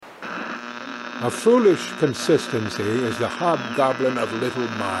A foolish consistency is the hobgoblin of little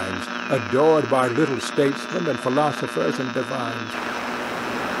minds, adored by little statesmen and philosophers and divines.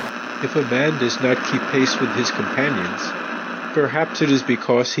 If a man does not keep pace with his companions, perhaps it is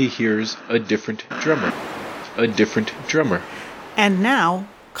because he hears a different drummer. A different drummer. And now,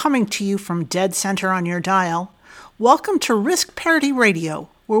 coming to you from dead center on your dial, welcome to Risk Parity Radio,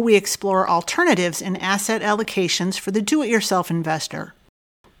 where we explore alternatives in asset allocations for the do-it-yourself investor.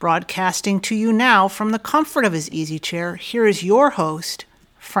 Broadcasting to you now from the comfort of his easy chair, here is your host,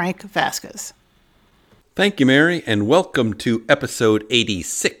 Frank Vasquez. Thank you, Mary, and welcome to episode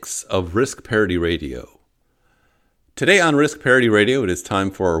 86 of Risk Parity Radio. Today on Risk Parity Radio, it is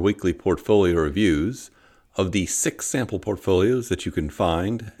time for our weekly portfolio reviews of the 6 sample portfolios that you can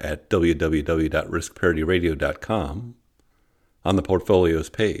find at www.riskparityradio.com on the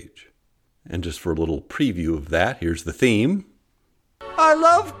portfolios page. And just for a little preview of that, here's the theme. I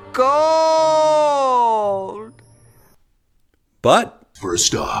love gold! But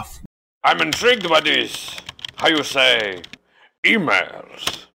first off, I'm intrigued by this, how you say,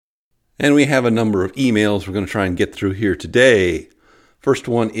 emails. And we have a number of emails we're going to try and get through here today. First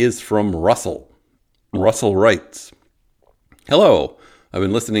one is from Russell. Russell writes, "Hello, I've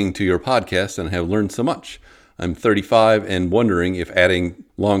been listening to your podcast and have learned so much. I'm 35 and wondering if adding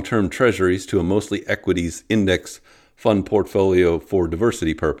long-term treasuries to a mostly equities index fund portfolio for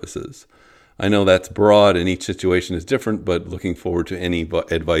diversity purposes. I know that's broad and each situation is different, but looking forward to any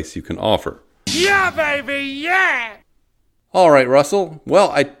advice you can offer." Yeah, baby, yeah! All right, Russell. Well,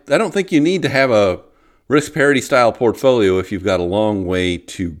 I don't think you need to have a risk parity style portfolio if you've got a long way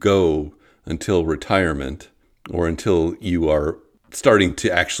to go until retirement or until you are starting to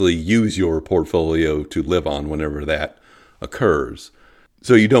actually use your portfolio to live on whenever that occurs.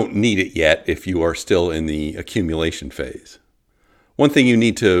 So you don't need it yet if you are still in the accumulation phase. One thing you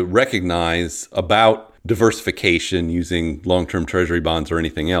need to recognize about diversification using long-term treasury bonds or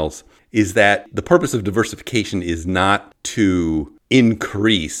anything else is that the purpose of diversification is not to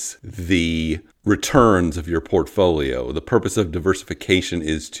increase the returns of your portfolio. The purpose of diversification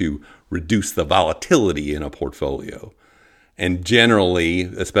is to reduce the volatility in a portfolio. And generally,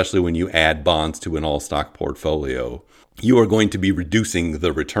 especially when you add bonds to an all-stock portfolio, you are going to be reducing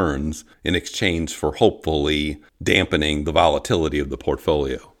the returns in exchange for hopefully dampening the volatility of the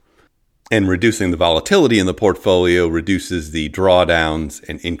portfolio. And reducing the volatility in the portfolio reduces the drawdowns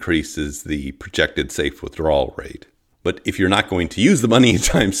and increases the projected safe withdrawal rate. But if you're not going to use the money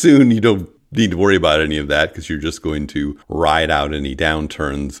anytime soon, you don't need to worry about any of that because you're just going to ride out any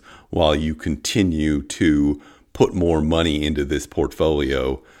downturns while you continue to put more money into this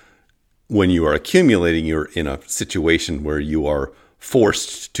portfolio. When you are accumulating, you're in a situation where you are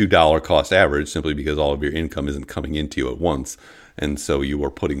forced to dollar cost average simply because all of your income isn't coming into you at once. And so you are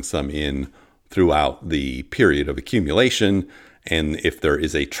putting some in throughout the period of accumulation. And if there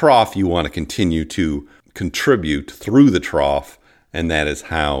is a trough, you want to continue to contribute through the trough. And that is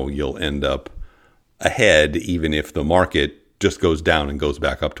how you'll end up ahead, even if the market just goes down and goes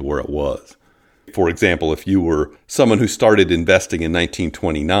back up to where it was. For example, if you were someone who started investing in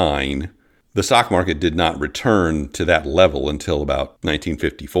 1929, the stock market did not return to that level until about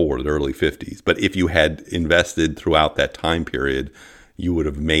 1954, the early 50s. But if you had invested throughout that time period, you would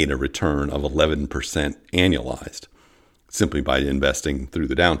have made a return of 11% annualized simply by investing through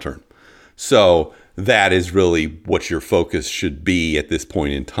the downturn. So that is really what your focus should be at this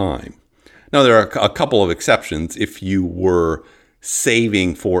point in time. Now, there are a couple of exceptions. If you were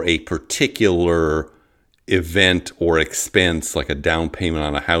saving for a particular event or expense, like a down payment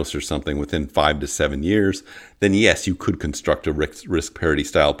on a house or something within 5 to 7 years, then yes, you could construct a risk parity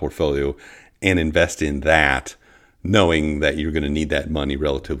style portfolio and invest in that, knowing that you're going to need that money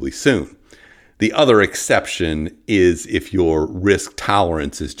relatively soon. The other exception is if your risk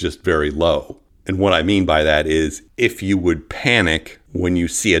tolerance is just very low. And what I mean by that is if you would panic when you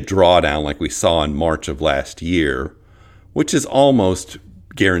see a drawdown like we saw in March of last year, which is almost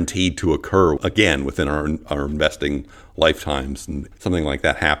guaranteed to occur again within our investing lifetimes. And something like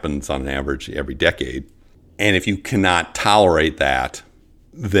that happens on average every decade. And if you cannot tolerate that,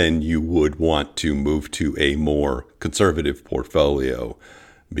 then you would want to move to a more conservative portfolio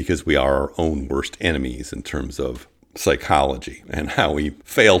because we are our own worst enemies in terms of psychology and how we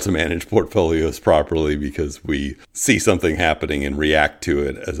fail to manage portfolios properly because we see something happening and react to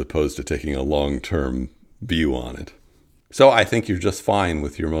it as opposed to taking a long-term view on it. So I think you're just fine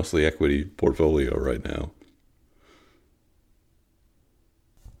with your mostly equity portfolio right now.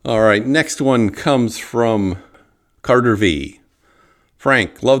 All right, next one comes from Carter V.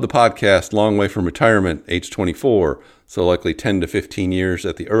 Frank, love the podcast, long way from retirement, age 24, so likely 10 to 15 years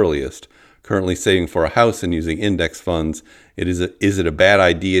at the earliest. currently saving for a house and using index funds. Is it a bad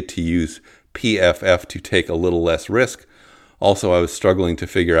idea to use PFF to take a little less risk? Also, I was struggling to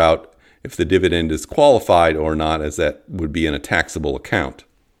figure out if the dividend is qualified or not, as that would be in a taxable account.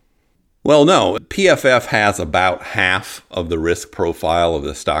 Well, no, PFF has about half of the risk profile of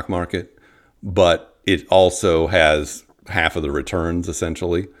the stock market, but it also has half of the returns,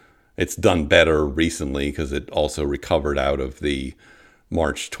 essentially. It's done better recently because it also recovered out of the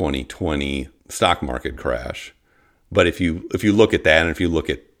March 2020 stock market crash. But if you look at that, and if you look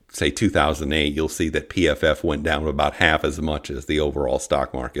at, say, 2008, you'll see that PFF went down about half as much as the overall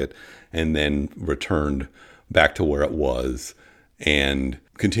stock market and then returned back to where it was and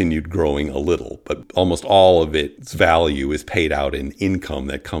continued growing a little. But almost all of its value is paid out in income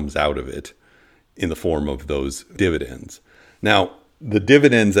that comes out of it in the form of those dividends. Now, the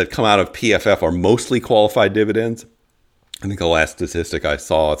dividends that come out of PFF are mostly qualified dividends. I think the last statistic I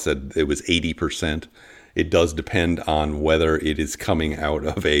saw said it was 80%. It does depend on whether it is coming out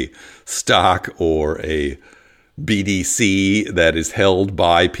of a stock or a BDC that is held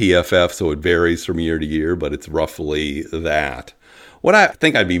by PFF, so it varies from year to year, but it's roughly that. What I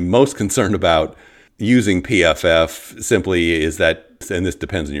think I'd be most concerned about using PFF simply is that, and this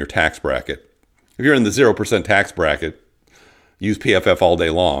depends on your tax bracket. If you're in the 0% tax bracket, use PFF all day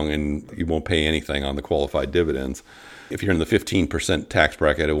long and you won't pay anything on the qualified dividends. If you're in the 15% tax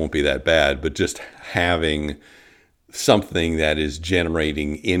bracket, it won't be that bad, but just having something that is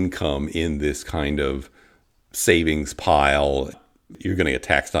generating income in this kind of savings pile, you're going to get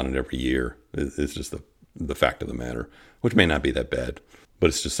taxed on it every year. It's just the fact of the matter, which may not be that bad, but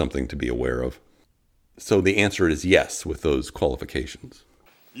it's just something to be aware of. So the answer is yes with those qualifications.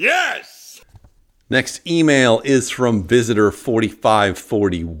 Yes! Next email is from Visitor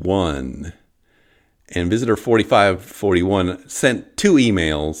 4541. And Visitor 4541 sent 2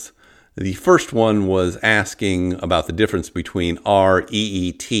 emails. The first one was asking about the difference between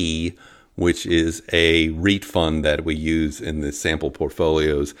REET, which is a REIT fund that we use in the sample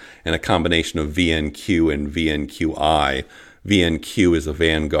portfolios, and a combination of VNQ and VNQI. VNQ is a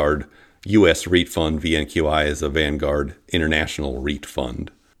Vanguard U.S. REIT fund. VNQI is a Vanguard International REIT fund.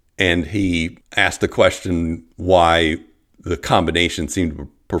 And he asked the question why the combination seemed to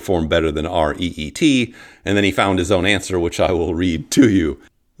perform better than REET, and then he found his own answer, which I will read to you.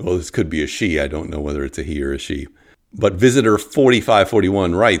 Well, this could be a she. I don't know whether it's a he or a she. But Visitor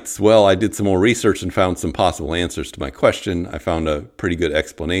 4541 writes, well, I did some more research and found some possible answers to my question. I found a pretty good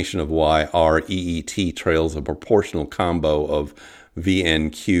explanation of why REET trails a proportional combo of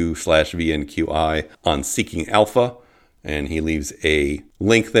VNQ/VNQI on Seeking Alpha, and he leaves a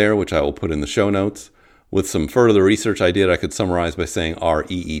link there, which I will put in the show notes. With some further research I did, I could summarize by saying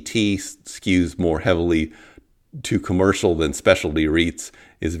REET skews more heavily to commercial than specialty REITs,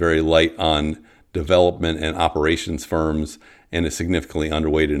 is very light on development and operations firms, and is significantly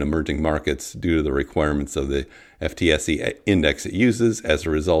underweight in emerging markets due to the requirements of the FTSE index it uses. As a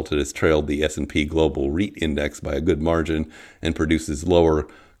result, it has trailed the S&P Global REIT Index by a good margin and produces lower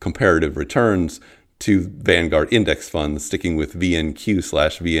comparative returns to Vanguard index funds, sticking with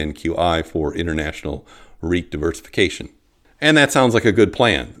VNQ/VNQI for international REIT diversification. And that sounds like a good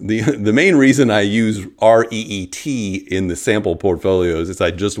plan. The main reason I use REET in the sample portfolios is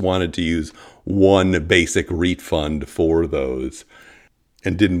I just wanted to use one basic REIT fund for those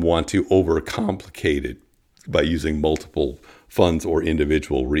and didn't want to overcomplicate it by using multiple funds or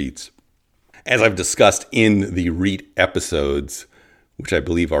individual REITs. As I've discussed in the REIT episodes, which I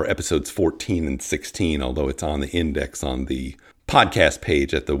believe are episodes 14 and 16, although it's on the index on the podcast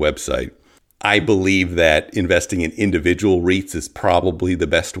page at the website, I believe that investing in individual REITs is probably the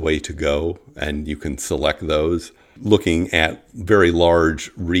best way to go, and you can select those. Looking at very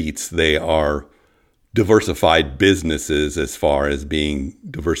large REITs, they are diversified businesses as far as being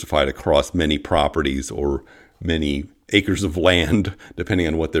diversified across many properties or many acres of land, depending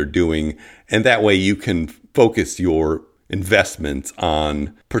on what they're doing. And that way you can focus your investments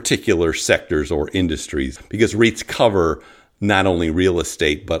on particular sectors or industries, because REITs cover not only real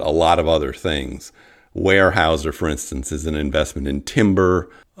estate, but a lot of other things. Weyerhaeuser, for instance, is an investment in timber.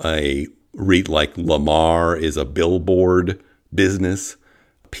 A REIT like Lamar is a billboard business.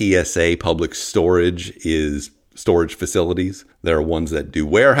 PSA, Public Storage, is storage facilities. There are ones that do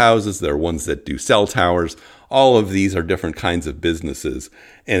warehouses. There are ones that do cell towers. All of these are different kinds of businesses.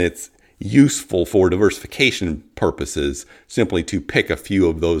 And it's useful for diversification purposes simply to pick a few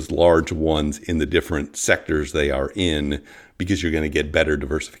of those large ones in the different sectors they are in, because you're going to get better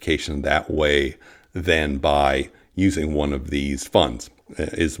diversification that way than by using one of these funds,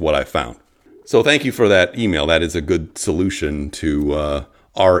 is what I found. So thank you for that email. That is a good solution to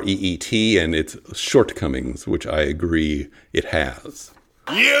REET and its shortcomings, which I agree it has.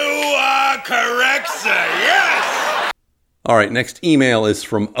 You are correct, sir. Yes! All right, next email is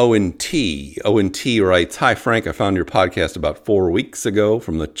from Owen T. Owen T writes, "Hi, Frank. I found your podcast about 4 weeks ago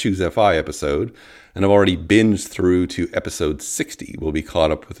from the Choose FI episode, and I've already binged through to episode 60. We'll be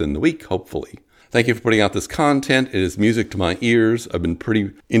caught up within the week, hopefully. Thank you for putting out this content. It is music to my ears. I've been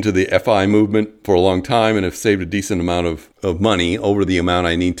pretty into the FI movement for a long time and have saved a decent amount of money over the amount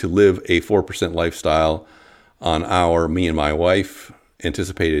I need to live a 4% lifestyle on me and my wife,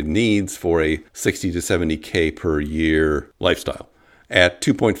 anticipated needs for a 60 to 70K per year lifestyle. At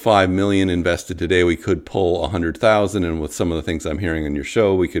 2.5 million invested today, we could pull 100,000, and with some of the things I'm hearing on your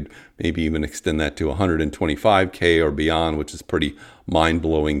show, we could maybe even extend that to 125K or beyond, which is pretty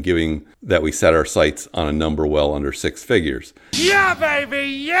mind-blowing, given that we set our sights on a number well under six figures. Yeah, baby,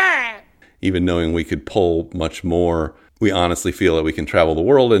 yeah! Even knowing we could pull much more, we honestly feel that we can travel the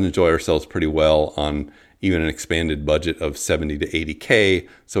world and enjoy ourselves pretty well on even an expanded budget of 70 to 80K,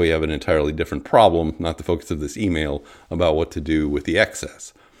 so we have an entirely different problem, not the focus of this email, about what to do with the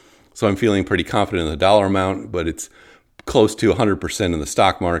excess. So I'm feeling pretty confident in the dollar amount, but it's close to 100% in the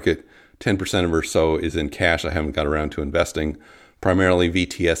stock market. 10% or so is in cash I haven't got around to investing, primarily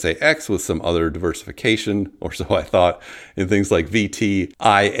VTSAX with some other diversification, or so I thought, in things like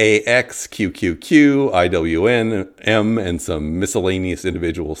VTIAX, QQQ, IWNM, and some miscellaneous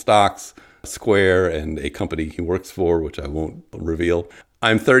individual stocks, Square, and a company he works for, which I won't reveal.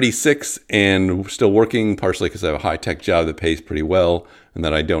 I'm 36 and still working, partially because I have a high-tech job that pays pretty well and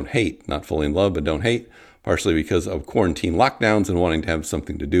that I don't hate. Not fully in love, but don't hate. Partially because of quarantine lockdowns and wanting to have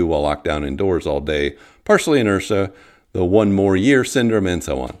something to do while locked down indoors all day. Partially inertia, the 1 more year syndrome, and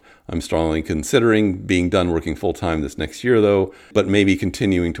so on. I'm strongly considering being done working full-time this next year, though, but maybe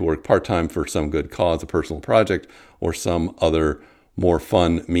continuing to work part-time for some good cause, a personal project, or some other more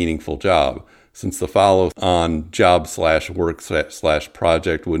fun, meaningful job. Since the follow-on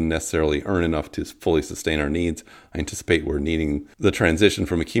job/work/project wouldn't necessarily earn enough to fully sustain our needs, I anticipate we're needing the transition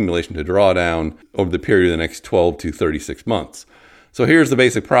from accumulation to drawdown over the period of the next 12 to 36 months. So here's the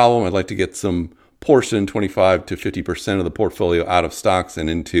basic problem. I'd like to get some portion, 25 to 50% of the portfolio out of stocks and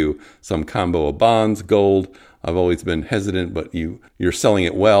into some combo of bonds, gold. I've always been hesitant, but you're selling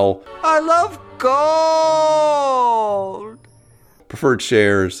it well. I love gold! Preferred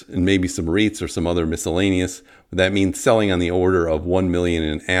shares, and maybe some REITs or some other miscellaneous. But that means selling on the order of 1 million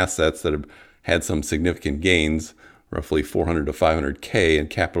in assets that have had some significant gains, roughly 400 to 500K in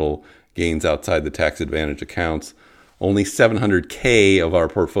capital gains outside the tax advantage accounts. Only 700K of our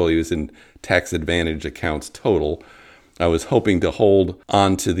portfolio is in tax advantage accounts total. I was hoping to hold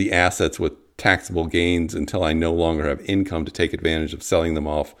on to the assets with taxable gains until I no longer have income to take advantage of selling them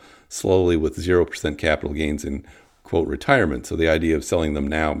off slowly with 0% capital gains in quote retirement. So the idea of selling them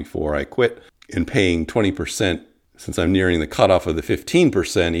now before I quit and paying 20% since I'm nearing the cutoff of the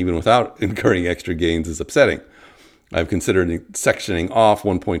 15%, even without incurring extra gains, is upsetting. I've considered sectioning off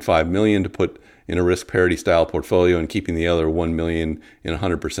 1.5 million to put in a risk parity style portfolio and keeping the other 1 million in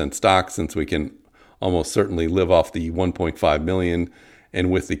 100% stock, since we can almost certainly live off the 1.5 million, and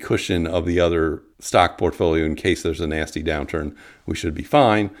with the cushion of the other stock portfolio in case there's a nasty downturn, we should be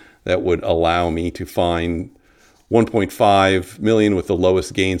fine. That would allow me to find 1.5 million with the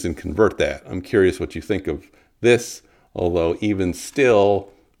lowest gains and convert that. I'm curious what you think of this, although even still,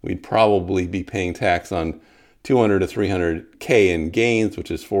 we'd probably be paying tax on 200 to 300K in gains,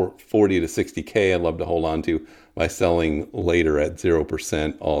 which is 40 to 60K I'd love to hold on to by selling later at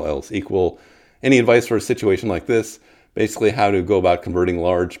 0%, all else equal. Any advice for a situation like this? Basically, how to go about converting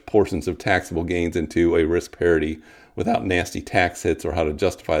large portions of taxable gains into a risk parity without nasty tax hits, or how to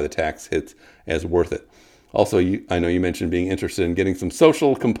justify the tax hits as worth it. Also, I know you mentioned being interested in getting some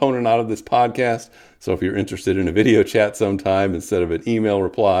social component out of this podcast. So if you're interested in a video chat sometime instead of an email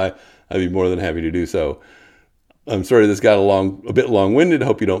reply, I'd be more than happy to do so. I'm sorry this got a bit long-winded.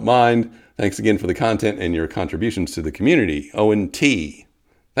 Hope you don't mind. Thanks again for the content and your contributions to the community. Owen T.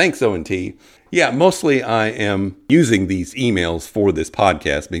 Thanks, Owen T. Yeah, mostly I am using these emails for this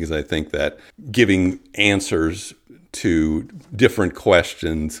podcast because I think that giving answers to different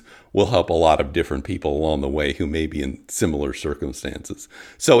questions will help a lot of different people along the way who may be in similar circumstances.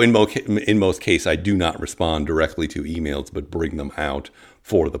 So in most cases, I do not respond directly to emails, but bring them out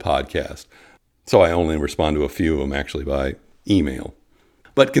for the podcast. So I only respond to a few of them actually by email.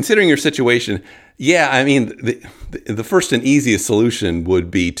 But considering your situation, yeah, I mean, the first and easiest solution would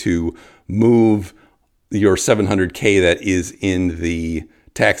be to move your 700K that is in the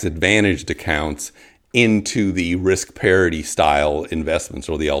tax advantaged accounts into the risk parity style investments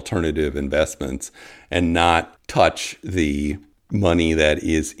or the alternative investments, and not touch the money that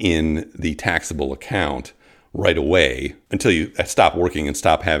is in the taxable account right away until you stop working and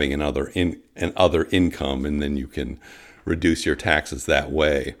stop having another income, and then you can reduce your taxes that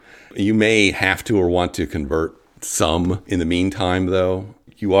way. You may have to or want to convert some in the meantime, though.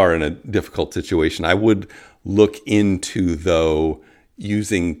 You are in a difficult situation. I would look into, though,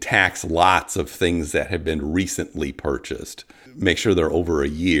 using tax lots of things that have been recently purchased. Make sure they're over a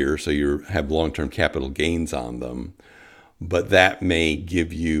year so you have long-term capital gains on them. But that may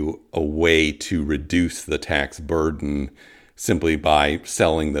give you a way to reduce the tax burden simply by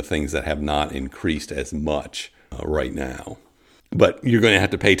selling the things that have not increased as much right now. But you're going to have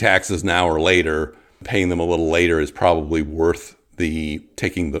to pay taxes now or later. Paying them a little later is probably worth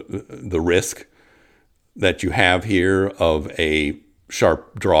taking the risk that you have here of a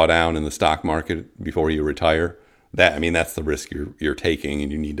sharp drawdown in the stock market before you retire. That's the risk you're taking,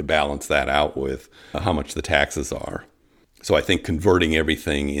 and you need to balance that out with how much the taxes are. So I think converting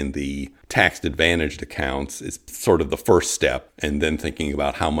everything in the tax-advantaged accounts is sort of the first step, and then thinking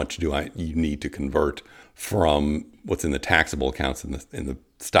about how much you need to convert from what's in the taxable accounts in the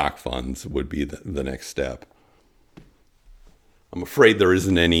stock funds would be the next step. I'm afraid there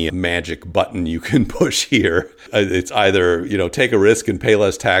isn't any magic button you can push here. It's either, take a risk and pay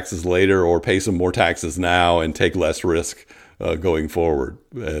less taxes later, or pay some more taxes now and take less risk going forward.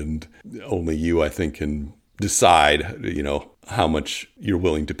 And only you, I think, can decide, how much you're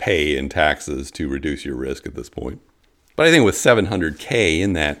willing to pay in taxes to reduce your risk at this point. But I think with $700K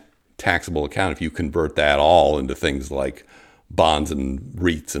in that taxable account, if you convert that all into things like bonds and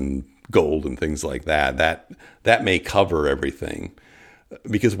REITs and gold and things like that may cover everything.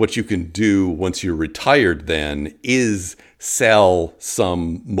 Because what you can do once you're retired then is sell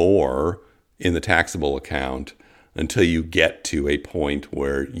some more in the taxable account until you get to a point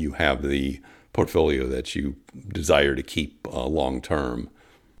where you have the portfolio that you desire to keep long term.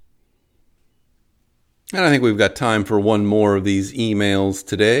 And I think we've got time for one more of these emails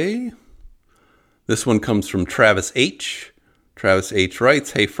today. This one comes from Travis H. Travis H.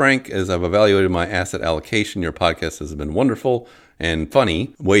 writes, "Hey Frank, as I've evaluated my asset allocation, your podcast has been wonderful and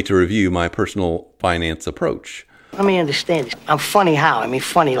funny way to review my personal finance approach." Let me understand this. I'm funny how?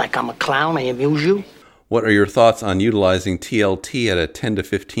 Funny like I'm a clown, I amuse you? What are your thoughts on utilizing TLT at a 10 to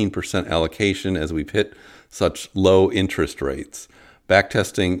 15% allocation as we've hit such low interest rates?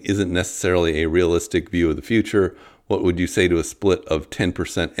 Backtesting isn't necessarily a realistic view of the future. What would you say to a split of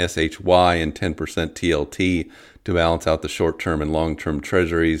 10% SHY and 10% TLT to balance out the short-term and long-term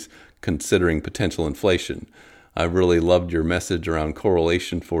treasuries, considering potential inflation? I've really loved your message around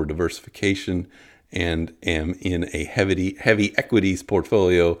correlation for diversification and am in a heavy equities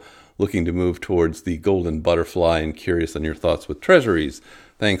portfolio looking to move towards the golden butterfly and curious on your thoughts with treasuries.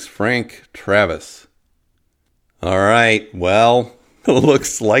 Thanks, Frank. Travis. All right. Well,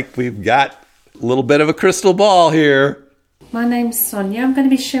 looks like we've got a little bit of a crystal ball here. My name's Sonia. I'm going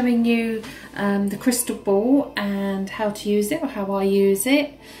to be showing you the crystal ball and how to use it, or how I use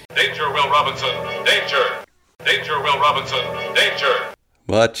it. Danger, Will Robinson. Danger. Danger, Will Robinson. Danger.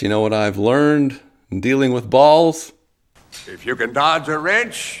 But you know what I've learned in dealing with balls? If you can dodge a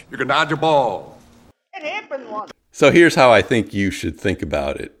wrench, you can dodge a ball. It happened once. So here's how I think you should think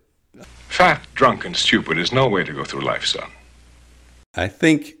about it. Fat, drunk, and stupid is no way to go through life, son. I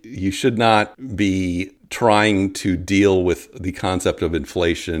think you should not be trying to deal with the concept of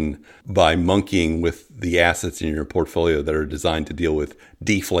inflation by monkeying with the assets in your portfolio that are designed to deal with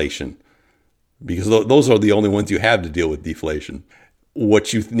deflation, because those are the only ones you have to deal with deflation.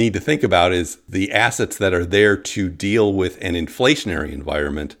 What you need to think about is the assets that are there to deal with an inflationary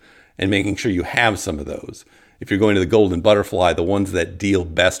environment and making sure you have some of those. If you're going to the golden butterfly, the ones that deal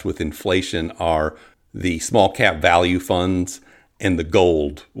best with inflation are the small cap value funds and the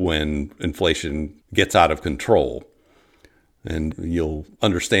gold when inflation gets out of control. And you'll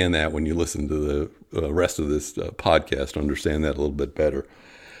understand that when you listen to the rest of this podcast, understand that a little bit better.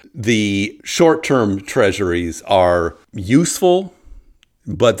 The short-term treasuries are useful,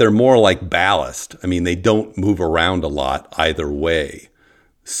 but they're more like ballast. They don't move around a lot either way.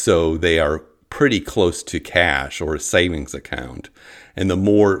 So they are pretty close to cash or a savings account. And the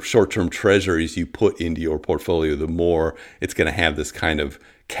more short-term treasuries you put into your portfolio, the more it's going to have this kind of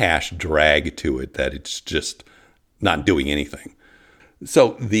cash drag to it that it's just not doing anything.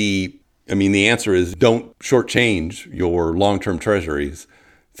 So the answer is don't shortchange your long-term treasuries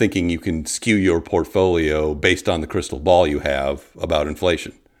thinking you can skew your portfolio based on the crystal ball you have about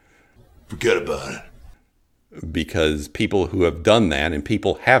inflation. Forget about it. Because people who have done that, and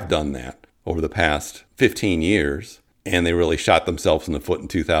people have done that over the past 15 years, and they really shot themselves in the foot in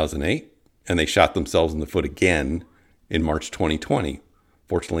 2008, and they shot themselves in the foot again in March 2020.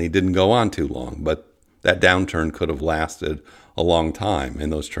 Fortunately, it didn't go on too long, but that downturn could have lasted a long time,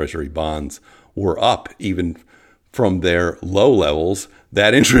 and those Treasury bonds were up even from their low levels.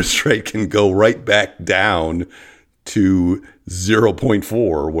 That interest rate can go right back down to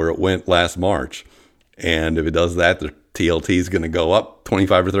 0.4 where it went last March. And if it does that, the TLT is going to go up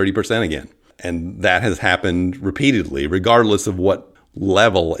 25 or 30% again. And that has happened repeatedly, regardless of what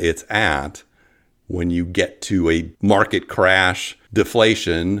level it's at. When you get to a market crash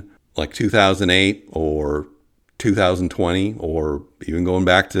deflation like 2008 or 2020 or even going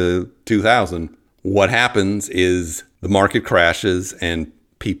back to 2000, what happens is the market crashes and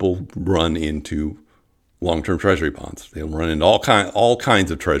people run into long-term Treasury bonds. They'll run into all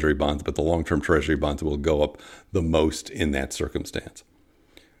kinds of Treasury bonds, but the long-term Treasury bonds will go up the most in that circumstance.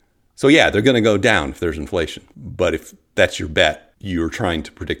 So yeah, they're going to go down if there's inflation. But if that's your bet, you're trying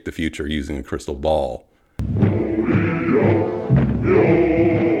to predict the future using a crystal ball.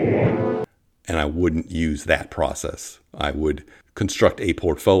 And I wouldn't use that process. I would construct a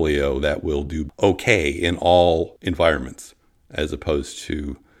portfolio that will do okay in all environments, as opposed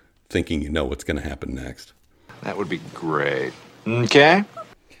to thinking you know what's going to happen next. That would be great. Okay.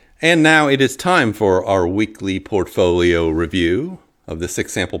 And now it is time for our weekly portfolio review of the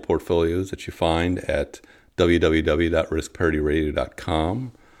 6 sample portfolios that you find at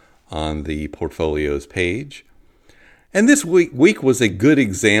www.riskparityradio.com on the portfolios page. And this week was a good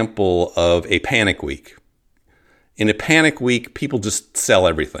example of a panic week. In a panic week, people just sell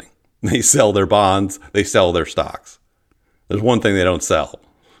everything. They sell their bonds, they sell their stocks. There's one thing they don't sell.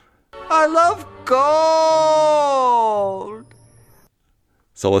 I love gold.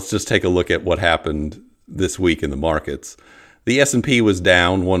 So let's just take a look at what happened this week in the markets. The S&P was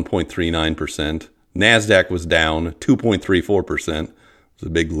down 1.39%. NASDAQ was down 2.34%. It was a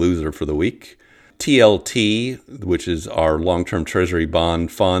big loser for the week. TLT, which is our long-term Treasury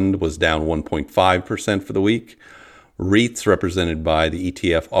bond fund, was down 1.5% for the week. REITs, represented by the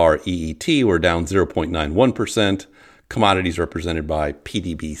ETF REET, were down 0.91%. Commodities, represented by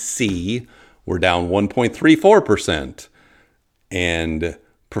PDBC, were down 1.34%. And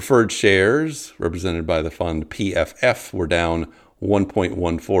preferred shares, represented by the fund PFF, were down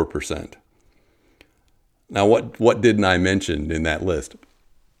 1.14%. Now, what didn't I mention in that list?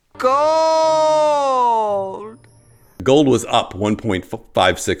 Gold. Gold was up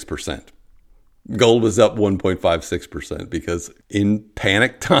 1.56%. Gold was up 1.56% because in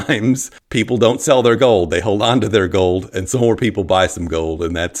panic times, people don't sell their gold. They hold on to their gold, and some more people buy some gold.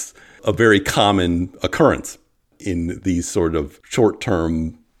 And that's a very common occurrence in these sort of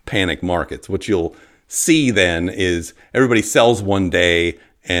short-term panic markets. What you'll see then is everybody sells one day,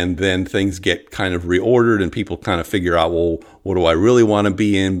 and then things get kind of reordered and people kind of figure out, well, what do I really want to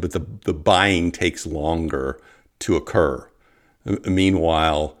be in? But the buying takes longer to occur.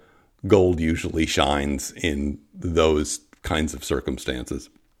 Meanwhile, gold usually shines in those kinds of circumstances.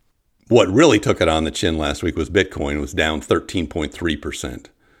 What really took it on the chin last week was Bitcoin. It was down 13.3%.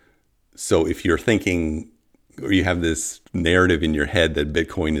 So if you're thinking, or you have this narrative in your head that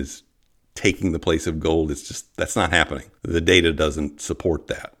Bitcoin is taking the place of gold, it's just, that's not happening. The data doesn't support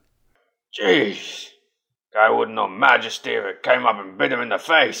that. Jeez. Guy wouldn't know majesty if it came up and bit him in the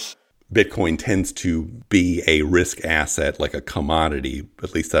face. Bitcoin tends to be a risk asset, like a commodity.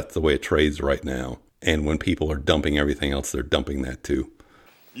 At least that's the way it trades right now. And when people are dumping everything else, they're dumping that too.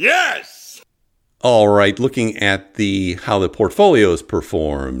 Yes! All right, looking at how the portfolios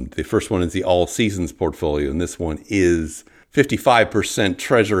performed. The first one is the All Seasons portfolio, and this one is 55%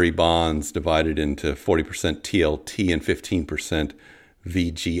 Treasury bonds divided into 40% TLT and 15%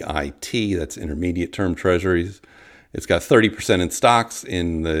 VGIT. That's intermediate term treasuries. It's got 30% in stocks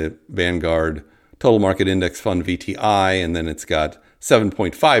in the Vanguard Total Market Index Fund VTI, and then it's got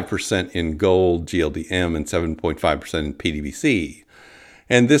 7.5% in gold, GLDM, and 7.5% in PDBC.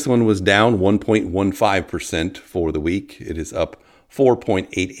 And this one was down 1.15% for the week. It is up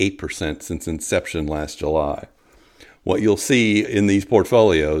 4.88% since inception last July. What you'll see in these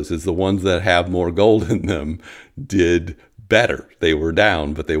portfolios is the ones that have more gold in them did better. They were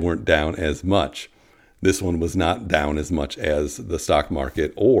down, but they weren't down as much. This one was not down as much as the stock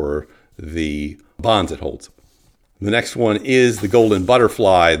market or the bonds it holds. The next one is the Golden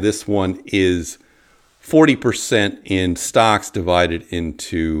Butterfly. This one is 40% in stocks divided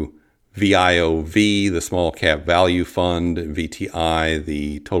into VIOV, the Small Cap Value Fund, VTI,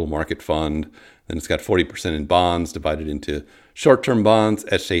 the Total Market Fund. Then it's got 40% in bonds divided into short-term bonds,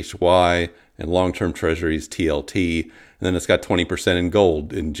 SHY, and long-term treasuries, TLT. And then it's got 20% in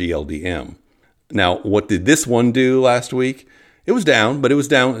gold in GLDM. Now, what did this one do last week? It was down, but it was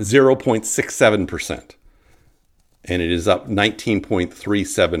down 0.67%. and it is up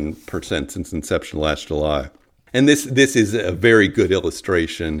 19.37% since inception last July. And this is a very good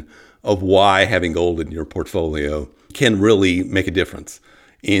illustration of why having gold in your portfolio can really make a difference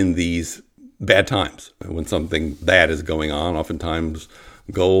in these bad times. When something bad is going on, oftentimes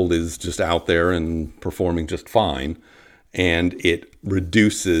gold is just out there and performing just fine, and it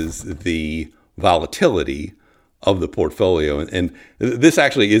reduces the volatility of the portfolio. And this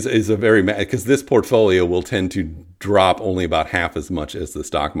actually is a very, because this portfolio will tend to drop only about half as much as the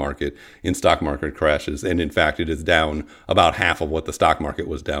stock market in stock market crashes. And in fact, it is down about half of what the stock market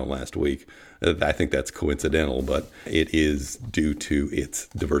was down last week. I think that's coincidental, but it is due to its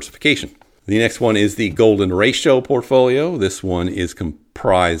diversification. The next one is the Golden Ratio portfolio. This one is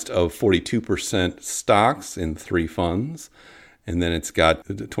comprised of 42% stocks in 3 funds. And then it's got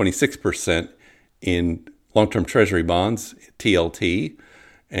 26% in long-term treasury bonds, TLT,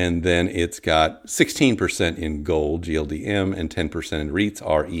 and then it's got 16% in gold, GLDM, and 10% in REITs,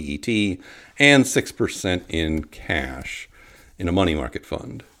 REET, and 6% in cash in a money market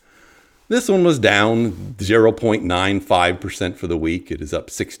fund. This one was down 0.95% for the week. It is up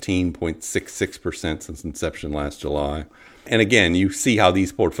 16.66% since inception last July. And again, you see how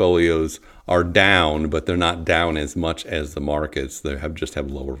these portfolios are down, but they're not down as much as the markets. They just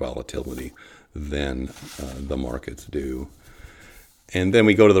have lower volatility than the markets do. And then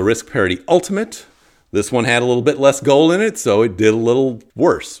we go to the Risk Parity Ultimate. This one had a little bit less gold in it, so it did a little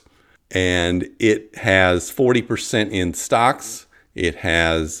worse. And it has 40% in stocks. It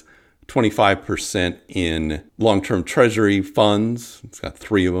has 25% in long-term treasury funds. It's got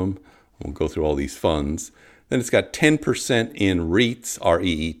 3 of them. We'll go through all these funds. Then it's got 10% in REITs,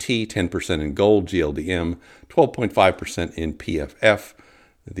 REET, 10% in gold, GLDM, 12.5% in PFF,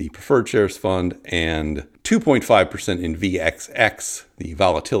 the preferred shares fund, and 2.5% in VXX, the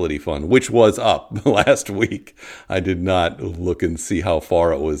volatility fund, which was up last week. I did not look and see how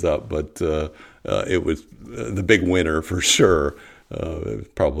far it was up, but it was the big winner for sure.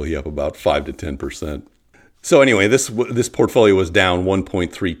 Probably up about 5 to 10%. So anyway, this portfolio was down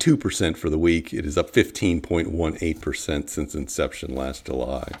 1.32% for the week. It is up 15.18% since inception last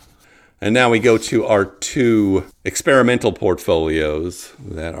July. And now we go to our 2 experimental portfolios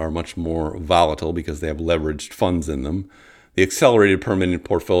that are much more volatile because they have leveraged funds in them. The Accelerated Permanent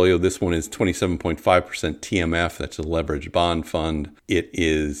Portfolio, this one is 27.5% TMF. That's a leveraged bond fund. It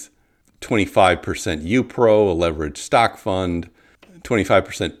is 25% UPRO, a leveraged stock fund,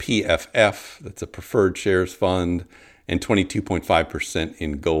 25% PFF, that's a preferred shares fund, and 22.5%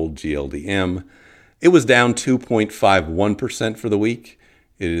 in gold GLDM. It was down 2.51% for the week.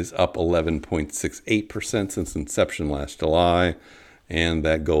 It is up 11.68% since inception last July, and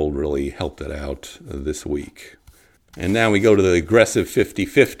that gold really helped it out this week. And now we go to the aggressive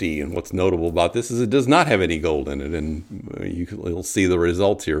 50-50, and what's notable about this is it does not have any gold in it, and you'll see the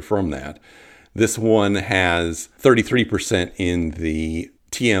results here from that. This one has 33% in the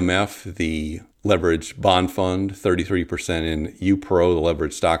TMF, the leveraged bond fund, 33% in UPRO, the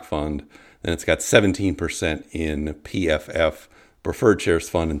leveraged stock fund, then it's got 17% in PFF, preferred shares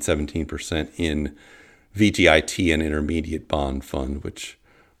fund, and 17% in VGIT and intermediate bond fund, which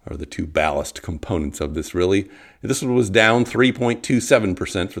are the 2 ballast components of this really. This one was down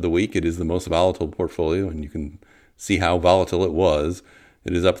 3.27% for the week. It is the most volatile portfolio, and you can see how volatile it was.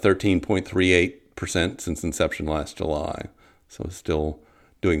 It is up 13.38% since inception last July. So it's still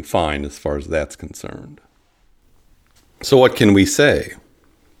doing fine as far as that's concerned. So what can we say?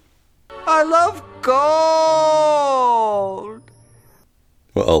 I love gold!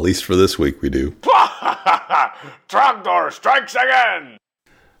 Well, at least for this week we do. Trogdor strikes again!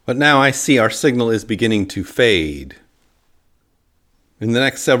 But now I see our signal is beginning to fade. In the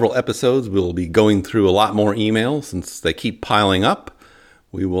next several episodes, we'll be going through a lot more emails since they keep piling up.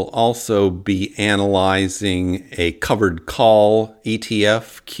 We will also be analyzing a covered call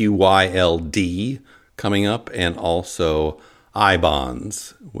ETF, QYLD, coming up, and also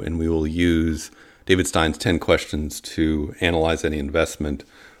I-bonds, when we will use David Stein's 10 questions to analyze any investment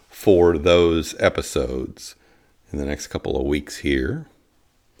for those episodes in the next couple of weeks here.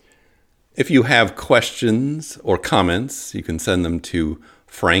 If you have questions or comments, you can send them to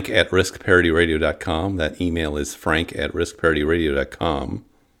frank@riskparityradio.com. That email is frank@riskparityradio.com.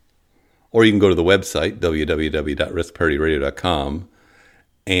 Or you can go to the website, www.riskparityradio.com,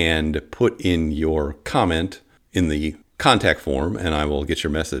 and put in your comment in the contact form, and I will get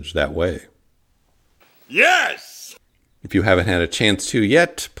your message that way. Yes! If you haven't had a chance to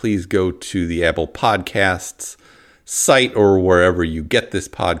yet, please go to the Apple Podcasts site or wherever you get this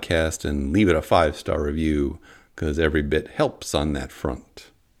podcast and leave it a 5-star review, because every bit helps on that front.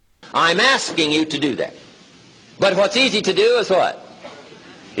 I'm asking you to do that. But what's easy to do is what?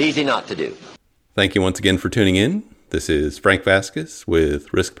 Easy not to do. Thank you once again for tuning in. This is Frank Vasquez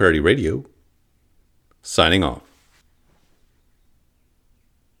with Risk Parity Radio, signing off.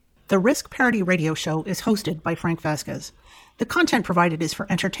 The Risk Parity Radio Show is hosted by Frank Vasquez. The content provided is for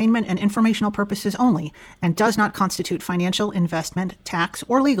entertainment and informational purposes only and does not constitute financial, investment, tax,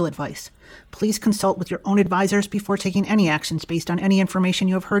 or legal advice. Please consult with your own advisors before taking any actions based on any information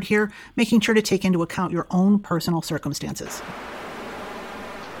you have heard here, making sure to take into account your own personal circumstances.